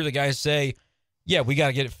want to hear the guys say, yeah, we got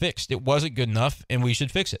to get it fixed. It wasn't good enough, and we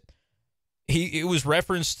should fix it. It was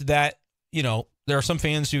referenced that, there are some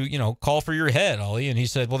fans who, call for your head, Oli, and he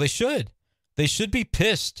said, well, they should. They should be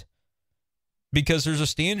pissed because there's a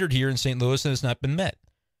standard here in St. Louis and it's not been met.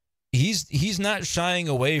 He's not shying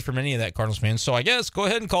away from any of that, Cardinals fans. So I guess go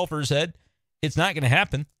ahead and call for his head. It's not going to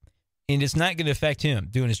happen, and it's not going to affect him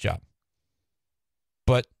doing his job.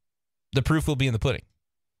 But the proof will be in the pudding.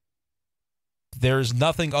 There's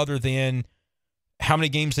nothing other than how many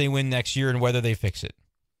games they win next year and whether they fix it.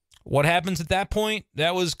 What happens at that point?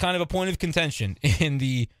 That was kind of a point of contention in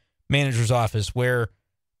the manager's office, where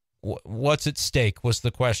what's at stake was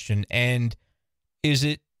the question. And is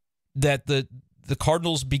it that the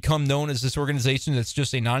Cardinals become known as this organization that's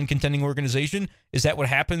just a non-contending organization? Is that what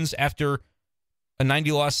happens after a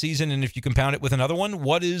 90-loss season, and if you compound it with another one?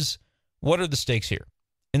 What are the stakes here?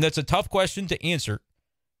 And that's a tough question to answer,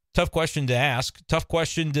 tough question to ask, tough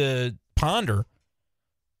question to ponder,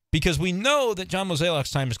 because we know that John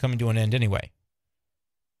Mozeliak's time is coming to an end anyway.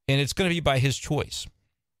 And it's going to be by his choice.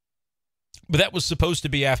 But that was supposed to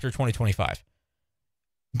be after 2025.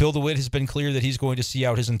 Bill DeWitt has been clear that he's going to see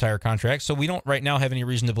out his entire contract, so we don't right now have any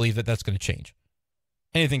reason to believe that that's going to change.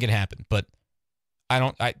 Anything can happen, but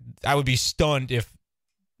I would be stunned if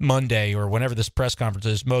Monday or whenever this press conference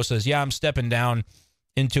is, Mo says, yeah, I'm stepping down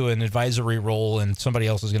into an advisory role and somebody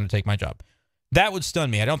else is going to take my job. That would stun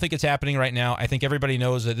me. I don't think it's happening right now. I think everybody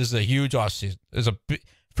knows that this is a huge offseason.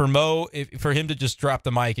 For Mo, for him to just drop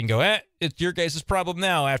the mic and go, it's your guys' problem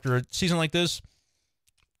now after a season like this,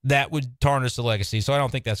 that would tarnish the legacy. So I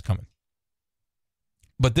don't think that's coming.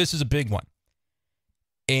 But this is a big one.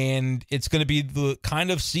 And it's going to be the kind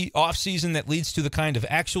of offseason that leads to the kind of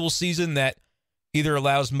actual season that either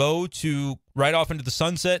allows Mo to ride off into the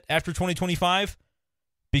sunset after 2025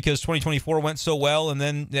 because 2024 went so well and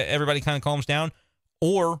then everybody kind of calms down,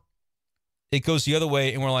 or it goes the other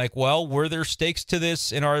way and we're like, well, were there stakes to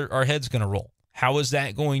this and our head's going to roll? How is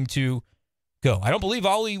that going to go? I don't believe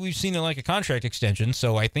Oli, we've seen like a contract extension,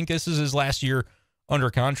 so I think this is his last year under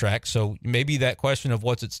contract, so maybe that question of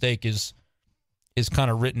what's at stake is kind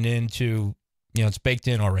of written into, it's baked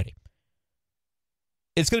in already.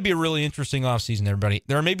 It's going to be a really interesting offseason, everybody.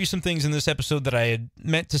 There are maybe some things in this episode that I had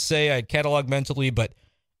meant to say, I had cataloged mentally, but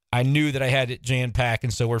I knew that I had it jam-packed,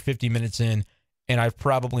 and so we're 50 minutes in, and I've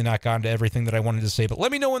probably not gotten to everything that I wanted to say. But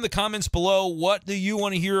let me know in the comments below, what do you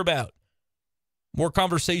want to hear about? More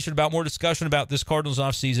conversation about, more discussion about this Cardinals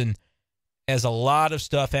offseason, as a lot of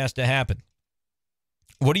stuff has to happen.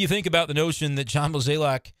 What do you think about the notion that John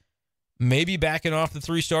Mozeliak maybe backing off the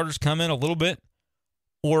 3 starters come in a little bit?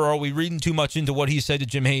 Or are we reading too much into what he said to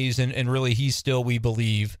Jim Hayes, and really he still, we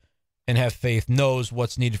believe and have faith, knows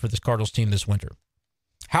what's needed for this Cardinals team this winter?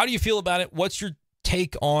 How do you feel about it? What's your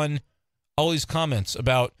take on all these comments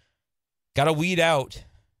about got to weed out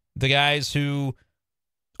the guys who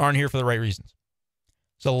aren't here for the right reasons?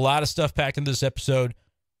 There's a lot of stuff packed into this episode.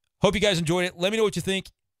 Hope you guys enjoyed it. Let me know what you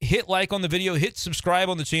think. Hit like on the video, hit subscribe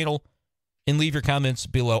on the channel, and leave your comments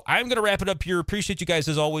below. I'm going to wrap it up here. Appreciate you guys,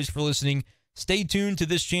 as always, for listening. Stay tuned to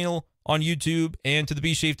this channel on YouTube and to the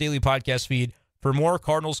Be Safe Daily podcast feed for more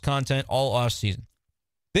Cardinals content all off season.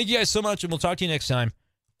 Thank you guys so much, and we'll talk to you next time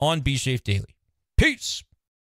on Be Safe Daily. Peace!